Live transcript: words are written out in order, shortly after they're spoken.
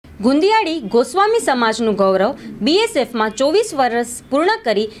ગુંદિયાળી ગોસ્વામી સમાજનું ગૌરવ બીએસએફમાં 24 વર્ષ પૂર્ણ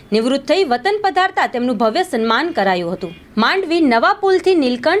કરી નિવૃત્ત થઈ વતન પધારતા તેમનું ભવ્ય સન્માન કરાયું હતું। માંડવી નવા પુલથી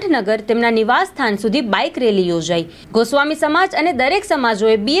નીલકંઠનગર તેમના નિવાસ સ્થાન સુધી બાઇક રેલી યોજાઈ। ગોસ્વામી સમાજ અને દરેક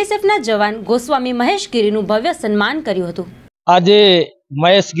સમાજોએ બીએસએફના જવાન ગોસ્વામી મહેશગીરીનું ભવ્ય સન્માન કર્યું હતું। આજે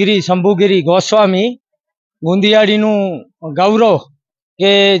મહેશગીરી શંભુગીરી ગોસ્વામી ગુંદિયાળીનું ગૌરવ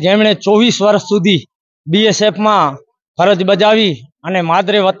કે જેમણે 24 વર્ષ સુધી બીએસએફમાં ફરજ બજાવી અને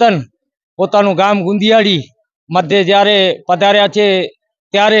માદરે વતન પોતાનું ગામ ગુંદિયાળી મધ્ય જ્યારે પધાર્યા છે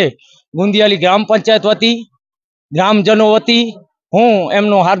ત્યારે ગુંદિયાળી ગ્રામ પંચાયત વતી ગ્રામજનો વતી હું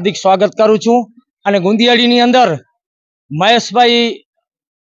એમનું હાર્દિક સ્વાગત કરું છું। અને ગુંદિયાળીની અંદર મહેશભાઈ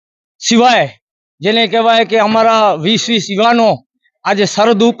સિવાય જેને કહેવાય કે અમારા 20 યુવાનો આજે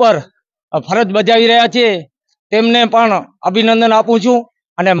સરહદ ઉપર ફરજ બજાવી રહ્યા છે તેમને પણ અભિનંદન આપું છું।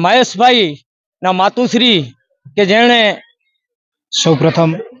 અને મહેશભાઈના માતુશ્રી કે જેણે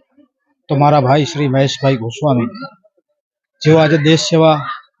સૌપ્રથમ તો મારા ભાઈ શ્રી મહેશભાઈ ગોસ્વામી જેઓ આજે દેશ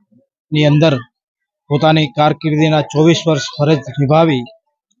સેવાની અંદર પોતાની કારકિર્દીના 24 વર્ષ ફરજ નિભાવી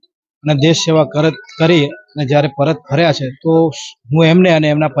અને દેશ સેવા કરી અને જ્યારે પરત ફર્યા છે તો હું એમને અને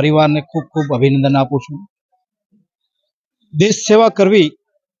એમના પરિવારને ખૂબ ખૂબ અભિનંદન આપું છું। દેશ સેવા કરવી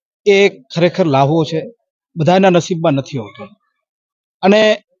એ ખરેખર લાભો છે, બધાના નસીબમાં નથી હોતો। અને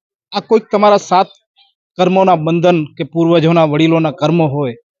આ કોઈક તમારા સાત કર્મોના બંધન કે પૂર્વજોના વડીલોના કર્મો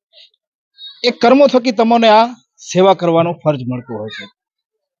હોય, એ કર્મો થકી તમને આ સેવા કરવાનો ફરજ મળતો હોય છે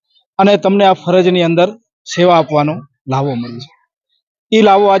અને તમને આ ફરજની અંદર સેવા આપવાનો લાભો મળે છે। એ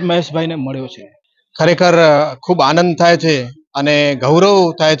લાભો આજ મહેશભાઈને મળ્યો છે। ખરેખર ખૂબ આનંદ થાય છે અને ગૌરવ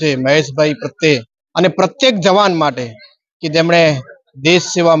થાય છે મહેશભાઈ પ્રત્યે અને પ્રત્યેક જવાન માટે કે જેમણે દેશ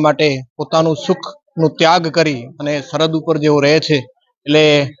સેવા માટે પોતાનું સુખનું ત્યાગ કરી અને સરહદ ઉપર જેઓ રહે છે એટલે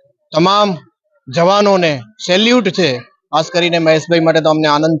તમામ જવાનોને સેલ્યુટ છે। ખાસ કરીને મહેશભાઈ માટે તો અમને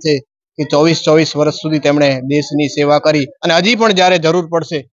આનંદ છે કે 24 વર્ષ સુધી તેમણે દેશની સેવા કરી અને હજી પણ જ્યારે જરૂર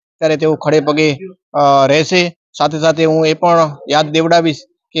પડશે ત્યારે તેઓ ખડે પગે રહેશે। સાથે સાથે હું એ પણ યાદ દેવડાવીશ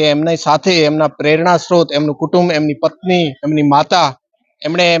કે એમની સાથે એમના પ્રેરણા સ્ત્રોત એમનું કુટુંબ, એમની પત્ની, એમની માતા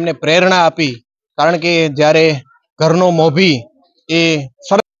એમને પ્રેરણા આપી। કારણ કે જ્યારે ઘરનો મોભી એ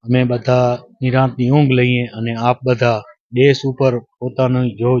અમે બધા નિરાંતની ઊંઘ લઈએ અને આપ બધા દેશ ઉપર પોતાનું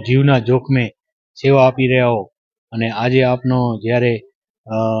જીવના જોખમે સેવા આપી રહ્યા હો અને આજે આપનો જ્યારે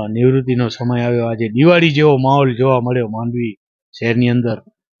નિવૃત્તિનો સમય આવ્યો, આજે દિવાળી જેવો માહોલ જોવા મળ્યો માંડવી શહેરની અંદર।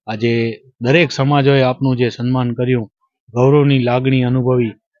 આજે દરેક સમાજોએ આપનું જે સન્માન કર્યું, ગૌરવની લાગણી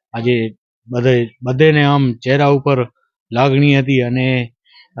અનુભવી। આજે બધેને આમ ચહેરા ઉપર લાગણી હતી અને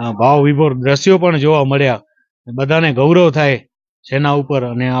ભાવ વિભોર દ્રશ્યો પણ જોવા મળ્યા। બધાને ગૌરવ થાય સેના ઉપર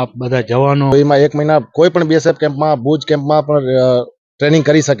અને આપ બધા જવાનો એમાં 1 મહિના કોઈ પણ બીએસએફ કેમ્પમાં, ભુજ કેમ્પમાં પણ ટ્રેનિંગ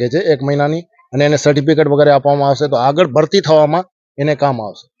કરી શકે છે 1 મહિનાની અને એને સર્ટિફિકેટ વગેરે આપવામાં આવશે તો આગળ ભરતી થવામાં એને કામ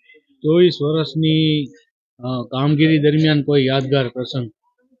આવશે। 24 વર્ષની કામગીરી દરમિયાન કોઈ યાદગાર પ્રસંગ?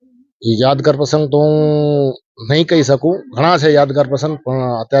 યાદગાર પ્રસંગ તો હું નહીં કહી શકું, ઘણા છે યાદગાર પ્રસંગ, પણ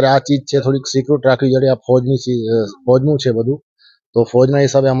અત્યારે આ ચીજ છે થોડીક સિક્રેટ રાખવી જોઈએ। આ ફોજનું છે બધું, તો ફોજના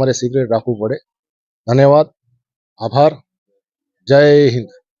હિસાબે અમારે સિક્રેટ રાખવું પડે। ધન્યવાદ, આભાર, જય Hind.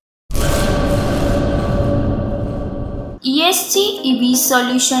 ESG EV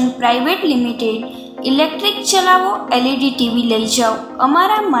solution private limited electric ચલાવો LED ટીવી લઈ જાઓ।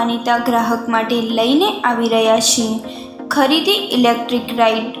 અમારા માનીતા ગ્રાહક માટે લઈને આવી રહ્યા છીએ ખરીદી ઇલેક્ટ્રિક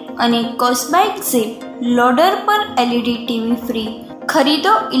રાઇડ અને કોસ્બાઇક ઝીપ લોડર પર LED ટીવી ફ્રી।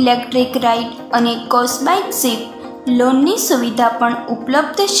 ખરીદો ઇલેક્ટ્રિક રાઇડ અને કોસ્બાઇક ઝીપ, લોનની સુવિધા પણ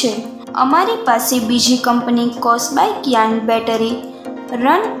ઉપલબ્ધ છે। અમારી પાસે બીજી company કોસ્બાઇક yarn battery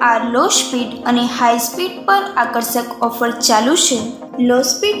run R લો સ્પીડ અને હાઈ સ્પીડ પર આકર્ષક ઓફર ચાલુ છે। લો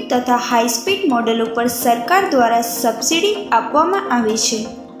સ્પીડ તથા હાઈ સ્પીડ મોડેલ ઉપર સરકાર દ્વારા સબસિડી આપવામાં આવે છે।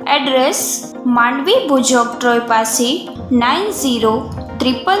 એડ્રેસ માંડવી ભુજ ઓક્ટ્રોય પાસે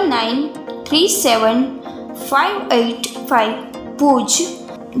 9099937585 ભુજ,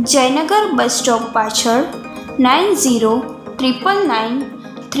 જયનગર બસ સ્ટોપ પાછળ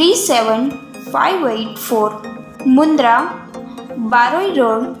 9099937584 મુન્દ્રા બારોઈ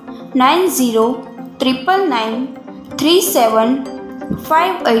રોડ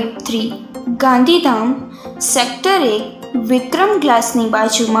 9099937583 ગાંધીધામ સેક્ટર 1 વિક્રમ ગ્લાસની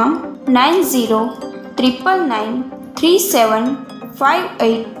બાજુમાં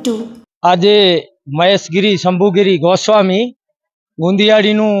 9099937582। આજે મહેશગીરી શંભુગીરી ગોસ્વામી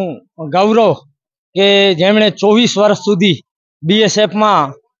ગુંદિયાળીનું ગૌરવ કે જેમણે 24 વર્ષ સુધી બીએસએફમાં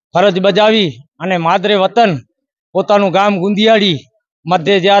ફરજ બજાવી અને માદરે વતન પોતાનું ગામ ગુંદિયાળી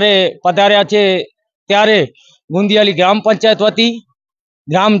મધ્ય જ્યારે પધાર્યા છે ત્યારે ગુંદિયાળી ગ્રામ પંચાયત વતી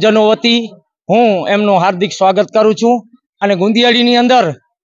ગ્રામજનો વતી હું એમનું હાર્દિક સ્વાગત કરું છું। અને ગુંદિયાળીની અંદર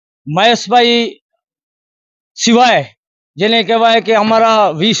મહેશભાઈ સિવાય જેને કહેવાય કે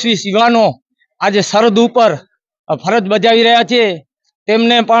અમારા 20 યુવાનો આજે સરહદ ઉપર ફરજ બજાવી રહ્યા છે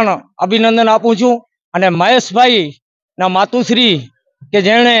તેમને પણ અભિનંદન આપું છું. અને મહેશભાઈના માતુશ્રી કે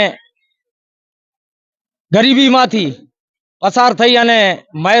જેણે ગરીબીમાંથી પસાર થઈ અને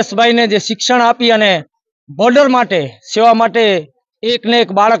મહેશભાઈને જે શિક્ષણ આપી અને બોર્ડર માટે સેવા માટે એક ને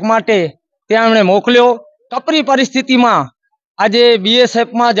એક બાળક માટે ત્યાં એમણે મોકલ્યો. કપરી પરિસ્થિતિમાં આજે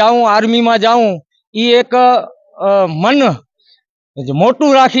બીએસએફમાં જાઉં, આર્મીમાં જાઉં, એ એક મન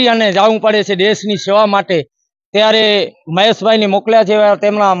મોટું રાખી અને જવું પડે છે દેશની સેવા માટે. ત્યારે મહેશભાઈને મોકલ્યા છે,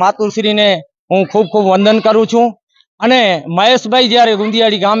 તેમના માતુશ્રીને હું ખૂબ ખૂબ વંદન કરું છું. અને મહેશભાઈ જ્યારે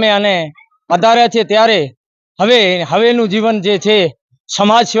ગુંદિયાળી ગામે અને પધાર્યા છે ત્યારે હવેનું જીવન જે છે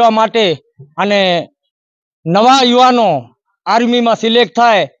સમાજ સેવા માટે અને નવા યુવાનો આર્મીમાં સિલેક્ટ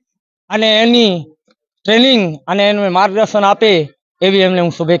થાય અને એની ટ્રેનિંગ અને એનું માર્ગદર્શન આપે એવી એમને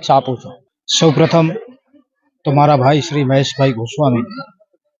હું શુભેચ્છા આપું છું. સૌપ્રથમ તો મારા ભાઈ શ્રી મહેશભાઈ ગોસ્વામી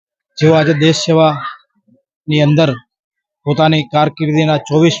જેઓ આજે દેશ સેવાની અંદર પોતાની કારકિર્દીના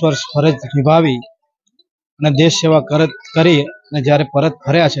 24 વર્ષ ફરજ નિભાવી અને દેશ સેવા કરી અને જ્યારે પરત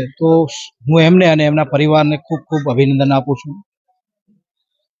ફર્યા છે તો હું એમને અને એમના પરિવારને ખૂબ ખૂબ અભિનંદન આપું છું.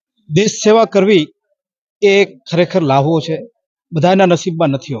 દેશ સેવા કરવી એ ખરેખર લાભો છે, બધાના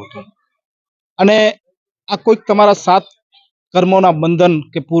નસીબમાં નથી હોતો. અને આ કોઈક તમારા 7 કર્મોના બંધન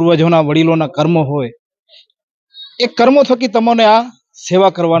કે પૂર્વજોના વડીલોના કર્મો હોય, એ કર્મો થકી તમને આ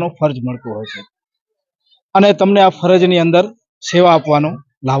સેવા કરવાનો ફરજ મળતો હોય છે અને તમને આ ફરજની અંદર સેવા આપવાનો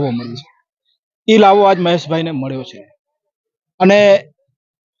લાભો મળે છે. એ લાભો આજ મહેશભાઈને મળ્યો છે. અને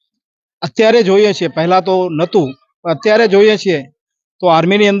અત્યારે જોઈએ છીએ, પહેલા તો નહોતું, અત્યારે જોઈએ છીએ તો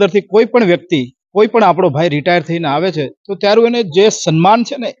આર્મીની અંદરથી કોઈ પણ વ્યક્તિ, કોઈ પણ આપણો ભાઈ રિટાયર થઈને આવે છે તો ત્યારે એને જે સન્માન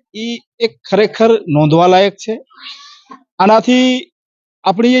છે ને એ એક ખરેખર નોંધવા લાયક છે. આનાથી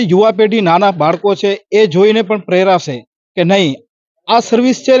આપણી જે યુવા પેઢી, નાના બાળકો છે એ જોઈને પણ પ્રેરાશે કે નહીં, આ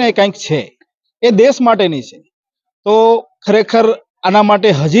સર્વિસ છે ને કંઈક છે, એ દેશ માટેની છે. તો ખરેખર આના માટે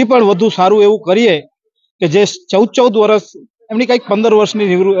હજી પણ વધુ સારું એવું કરીએ કે જે 14 વર્ષ, એમની કંઈક 15 વર્ષની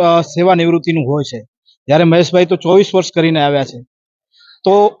સેવા નિવૃત્તિનું હોય છે, જ્યારે મહેશભાઈ તો 24 વર્ષ કરીને આવ્યા છે.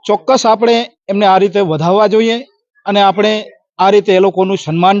 તો ચોક્કસ આપણે એમને આ રીતે વધાવવા જોઈએ અને આપણે આ રીતે એ લોકોનું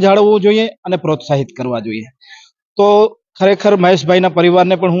સન્માન જાળવવું જોઈએ અને પ્રોત્સાહિત કરવા જોઈએ. તો ખરેખર મહેશભાઈના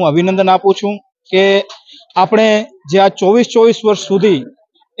પરિવારને પણ હું અભિનંદન આપું છું કે આપણે જે આ 24 વર્ષ સુધી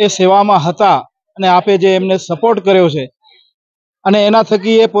એ સેવામાં હતા અને આપે જે એમને સપોર્ટ કર્યો છે અને એના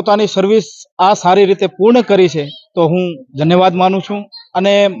થકી એ પોતાની સર્વિસ આ સારી રીતે પૂર્ણ કરી છે, તો હું ધન્યવાદ માનું છું.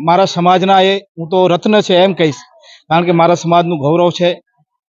 અને મારા સમાજના એ હું તો રત્ન છે એમ કહીશ, કારણ કે મારા સમાજનું ગૌરવ છે.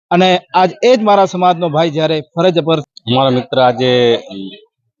 અને આજ એ જ મારા સમાજનો ભાઈ જ્યારે ફરજ પર. અમારા મિત્ર આજે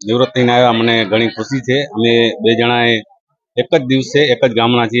નિવૃત્ત થઈને આવ્યા, મને ઘણી ખુશી છે. અમે 2 જણાએ એક જ દિવસે, એક જ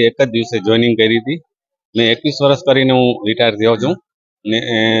ગામના છીએ, એક જ દિવસે જોઈનિંગ કરી હતી. મેં 21 વર્ષ કરીને હું રિટાયર થયો છું ને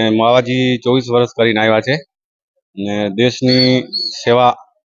માવાજી 24 વર્ષ કરીને આવ્યા છે. ને દેશની સેવા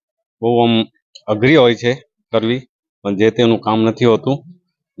બહુ આમ અઘરી હોય છે કરવી, પણ જે તેનું કામ નથી હોતું.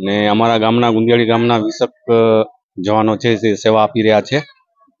 ને અમારા ગામના, ગુંદિયાળી ગામના 20 જવાનો છે જે સેવા આપી રહ્યા છે.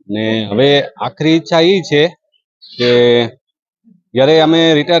 ને હવે આખરી ઈચ્છા એ છે કે જ્યારે અમે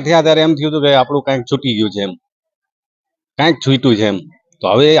રિટાયર થયા ત્યારે એમ થયું હતું કે આપણું કંઈક છૂટી ગયું છે, એમ કંઈક છૂટ્યું છે એમ. તો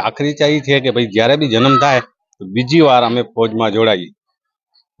હવે આખરી ઈચ્છા એ છે કે ભાઈ જ્યારે બી જન્મ થાય તો બીજી વાર અમે ફોજમાં જોડાઈએ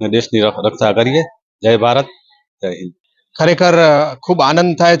ને દેશની રક્ષા કરીએ. જય ભારત, જય હિન્દ. ખરેખર ખૂબ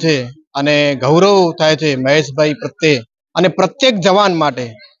આનંદ થાય છે અને ગૌરવ થાય છે મહેશભાઈ પ્રત્યે અને પ્રત્યેક જવાન માટે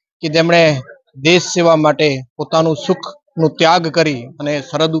કે જેમણે દેશ સેવા માટે પોતાનું સુખનું ત્યાગ કરી અને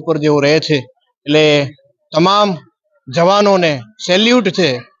સરહદ ઉપર જેઓ રહે છે. એટલે તમામ જવાનોને સેલ્યુટ છે.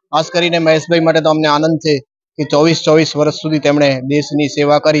 ખાસ કરીને મહેશભાઈ માટે તો અમને આનંદ છે કે 24 વર્ષ સુધી તેમણે દેશની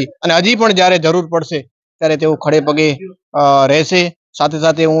સેવા કરી અને હજી પણ જ્યારે જરૂર પડશે ત્યારે તેઓ ખડે પગે રહેશે. સાથે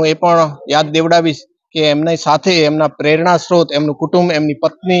સાથે હું એ પણ યાદ દેવડાવીશ કે એમની સાથે એમના પ્રેરણા સ્ત્રોત, એમનું કુટુંબ, એમની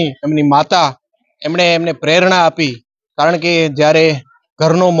પત્ની, એમની માતા, એમને પ્રેરણા આપી. કારણ કે જ્યારે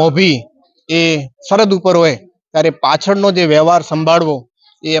ઘરનો મોભી એ સરહદ ઉપર હોય ત્યારે પાછળનો જે વ્યવહાર સંભાળવો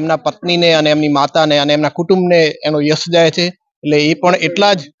એ એમના પત્નીને અને એમની માતાને અને એમના કુટુંબને એનો યશ જાય છે. એટલે એ પણ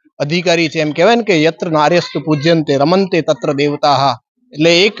એટલા જ અધિકારી છે. એમ કહેવાય ને કે યત્ર નાર્યસ્તુ પૂજ્યંતે રમંતે તત્ર દેવતાઃ.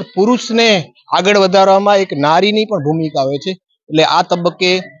 એટલે એક પુરુષને આગળ વધારવામાં એક નારીની પણ ભૂમિકા હોય છે. એટલે આ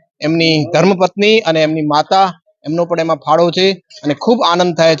તબક્કે એમની ધર્મપત્ની અને એમની માતા, એમનો પણ એમાં ફાળો છે. અને ખૂબ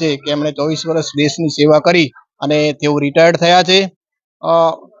આનંદ થાય છે કે એમણે 24 વર્ષ દેશની સેવા કરી અને તેઓ રિટાયર્ડ થયા છે.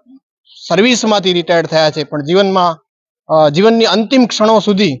 સર્વિસમાંથી રિટાયર્ડ થયા છે, પણ જીવનની અંતિમ ક્ષણો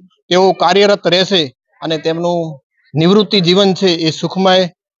સુધી તેઓ કાર્યરત રહેશે અને તેમનું નિવૃત્તિ જીવન છે એ સુખમય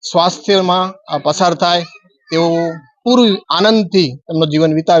સ્વાસ્થ્યમાં પસાર થાય તેવું પૂરું આનંદથી તેમનું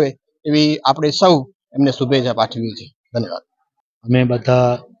જીવન વિતાવે એવી આપણે સૌ એમને શુભેચ્છા પાઠવીએ છીએ. ધન્યવાદ. અમે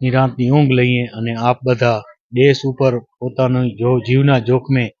બધા નિરાંતની ઊંઘ લઈએ અને આપ બધા દેશ ઉપર પોતાનું જીવના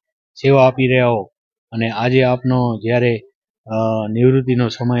જોખમે સેવા આપી રહ્યા હો અને આજે આપનો જ્યારે નિવૃત્તિનો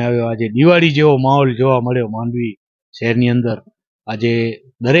સમય આવ્યો, આજે દિવાળી જેવો માહોલ જોવા મળ્યો માંડવી શહેરની અંદર. આજે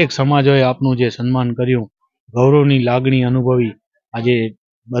દરેક સમાજોએ આપનું જે સન્માન કર્યું, ગૌરવની લાગણી અનુભવી. આજે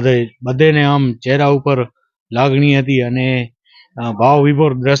બધેને આમ ચહેરા ઉપર લાગણી હતી અને ભાવ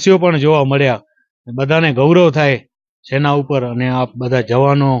વિભોર દ્રશ્યો પણ જોવા મળ્યા. બધાને ગૌરવ થાય સેના ઉપર અને આપ બધા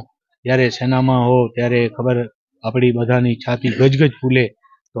જવાનો જ્યારે સેનામાં હો ત્યારે ખબર આપણી બધાની છાતી ગજગજ ફૂલે.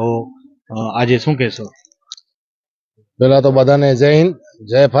 તો આજે શું કહેશો? પહેલા તો બધાને જય હિન્દ,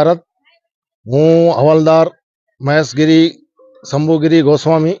 જય ભારત. હું હવાલદાર મહેશગીરી શંભુગીરી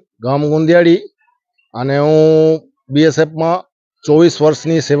ગોસ્વામી, ગામ ગુંદિયાળી, અને હું બીએસએફમાં 24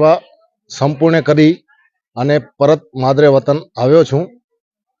 વર્ષની સેવા સંપૂર્ણ કરી અને પરત માદરે વતન આવ્યો છું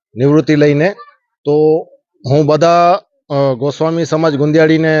નિવૃત્તિ લઈને. તો હું બધા ગોસ્વામી સમાજ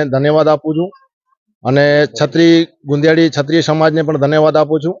ગુંદિયાળીને ધન્યવાદ આપું છું અને ક્ષત્રિય સમાજને પણ ધન્યવાદ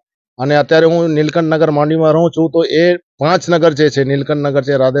આપું છું. અને અત્યારે હું નીલકંઠ નગર માંડવીમાં રહું છું. તો એ 5 નગર છે નીલકંઠ નગર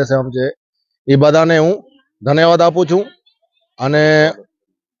છે, રાધેશ્યામ છે, એ બધાને હું ધન્યવાદ આપું છું. અને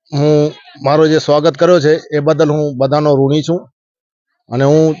હું મારો જે સ્વાગત કર્યો છે એ બદલ હું બધાનો ઋણી છું. અને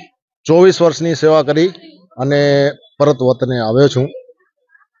હું 24 વર્ષની સેવા કરી અને પરત વતને આવ્યો છું.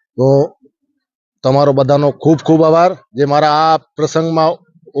 તો તમારો બધાનો ખૂબ ખૂબ આભાર જે મારા આ પ્રસંગમાં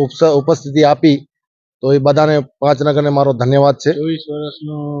ઉપસ્થિતિ આપી. તો એ બધાને 5 નગરને મારો ધન્યવાદ છે. 24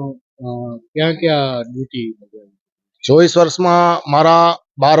 વર્ષનો ક્યાં ક્યાં ડ્યુટી? 24 વર્ષમાં મારા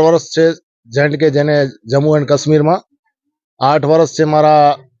 12 વર્ષ છે જેન્ટ કે જેને જમ્મુ એન્ડ કાશ્મીરમાં, 8 વર્ષ છે મારા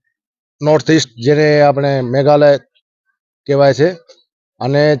નોર્થ ઇસ્ટ જેને આપણે મેઘાલય કહેવાય છે,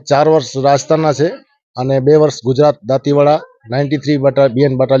 અને 4 વર્ષ રાજસ્થાનના છે, અને 2 વર્ષ ગુજરાત દાંતીવાડા 93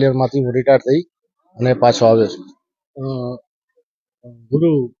 બીએન બટાલિયનમાંથી હું રિટાયર થઈ અને પાછો આવ્યો છું.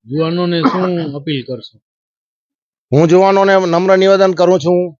 ગુરુ, યુવાનોને શું અપીલ કરશો? હું યુવાનોને નમ્ર નિવેદન કરું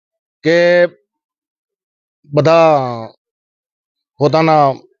છું કે બધા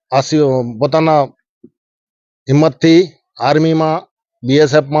પોતાના હિંમતથી આર્મીમાં,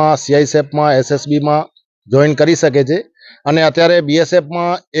 બીએસએફમાં, સીઆઈએસએફમાં, એસએસબીમાં જોઈન કરી શકે છે. અને અત્યારે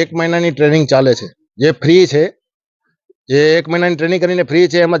બીએસએફમાં 1 મહિનાની ટ્રેનિંગ ચાલે છે જે ફ્રી છે. જે 1 મહિનાની ટ્રેનિંગ કરીને ફ્રી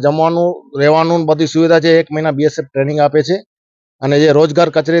છે. એમાં જમવાનું, રહેવાનું બધી સુવિધા છે. 1 મહિના બીએસએફ ટ્રેનિંગ આપે છે. અને જે રોજગાર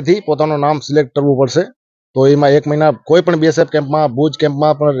કચેરીથી પોતાનું નામ સિલેક્ટ કરવું પડશે. તો એમાં 1 મહિના કોઈ પણ બીએસએફ કેમ્પમાં, ભુજ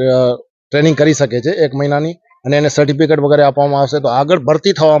કેમ્પમાં પણ ટ્રેનિંગ કરી શકે છે 1 મહિનાની. અને એને સર્ટિફિકેટ વગેરે આપવામાં આવશે તો આગળ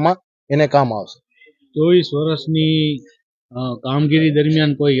ભરતી થવામાં એને કામ આવશે. 24 વર્ષની કામગીરી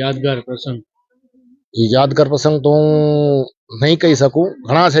દરમિયાન કોઈ યાદગાર પ્રસંગ? યાદગાર પ્રસંગ તો હું નહીં કહી શકું,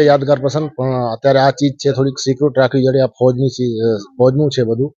 ઘણા છે યાદગાર પ્રસંગ, પણ અત્યારે આ ચીજ છે થોડીક સિક્રેટ રાખવી જોઈએ. આ ફોજનું છે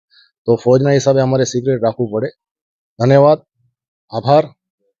બધું, તો ફોજના હિસાબે અમારે સિક્રેટ રાખવું પડે. ધન્યવાદ, આભાર,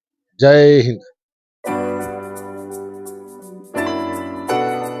 જય હિન્દ.